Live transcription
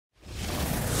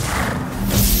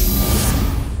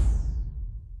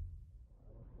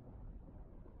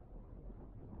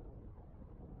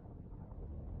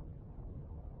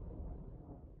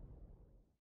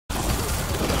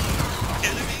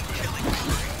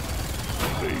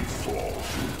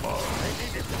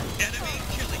Enemy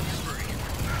killing spree.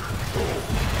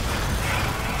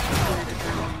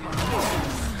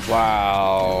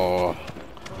 Wow.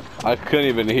 I couldn't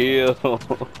even heal.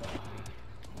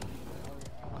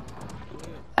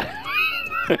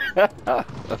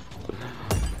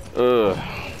 Ugh.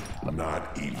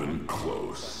 Not even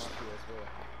close.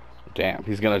 Damn,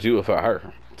 he's gonna do it for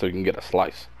her, so he can get a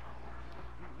slice.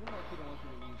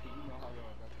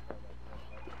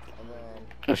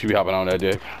 She be hopping on that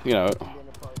dick, you know. An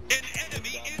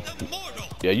enemy is immortal.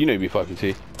 Yeah, you know you be fucking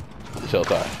T. Chill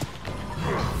tight.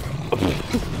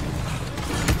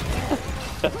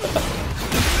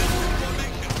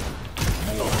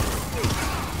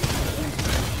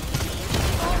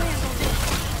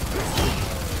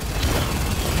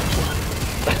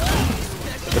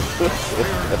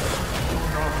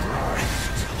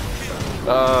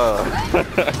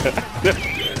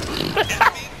 Enemy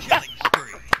killing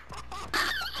spree.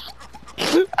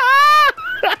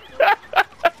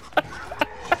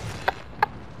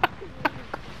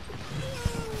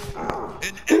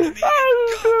 An enemy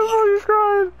is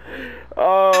godlike.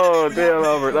 Oh damn,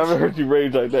 Albert! I haven't heard you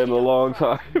rage like that in a long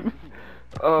time.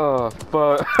 Oh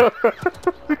fuck.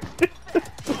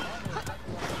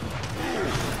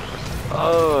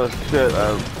 Oh shit.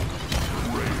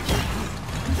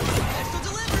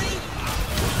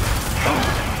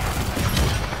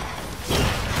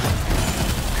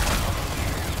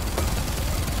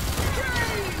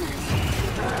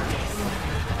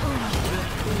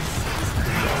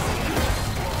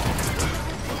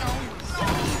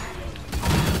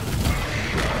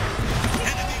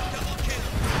 Enemy double kill.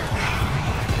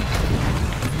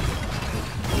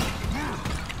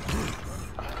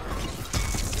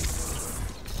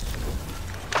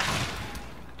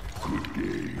 Good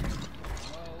game.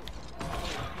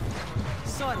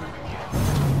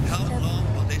 How long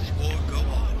will this war go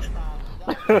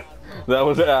on? That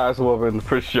was an ass whooping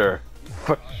for sure.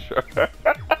 For sure.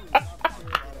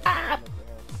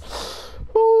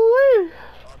 Ooh-wee.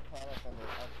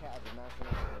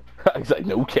 He's like,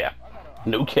 no cap.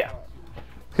 No cap.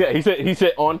 Yeah, he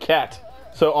said on cat.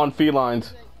 So on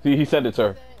felines. He said it,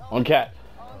 sir. On cat.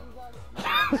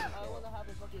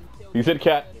 He said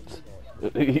cat.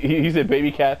 He said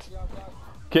baby cats.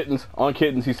 Kittens. On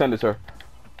kittens, he sent it, sir.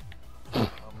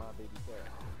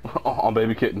 On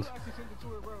baby kittens.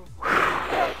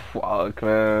 Fuck,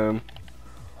 man.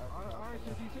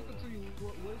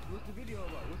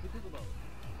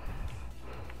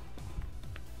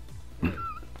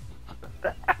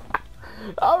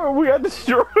 I remember we got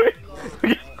destroyed.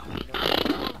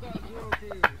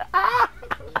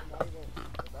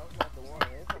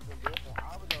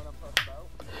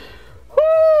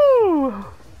 Woo!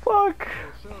 Fuck.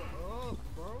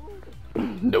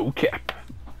 No cap.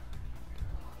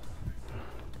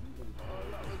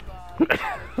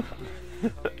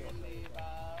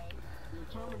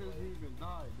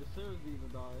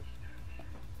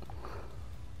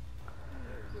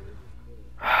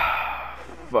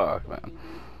 Fuck, man.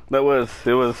 It was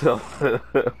it was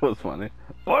funny.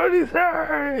 What did he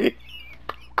say?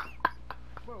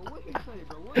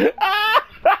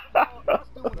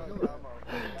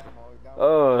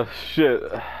 Oh shit.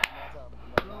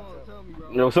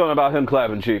 There was something about him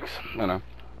clapping cheeks, you know.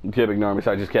 You kept ignoring me,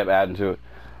 so I just kept adding to it.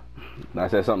 And I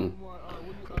said something.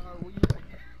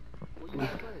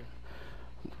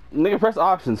 Nigga, press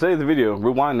option, save the video,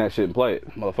 rewind that shit and play it,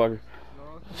 motherfucker.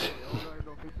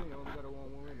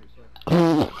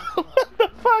 What the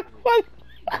fuck? What?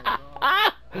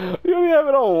 You only have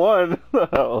it on one.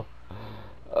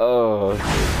 Oh,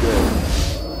 shit.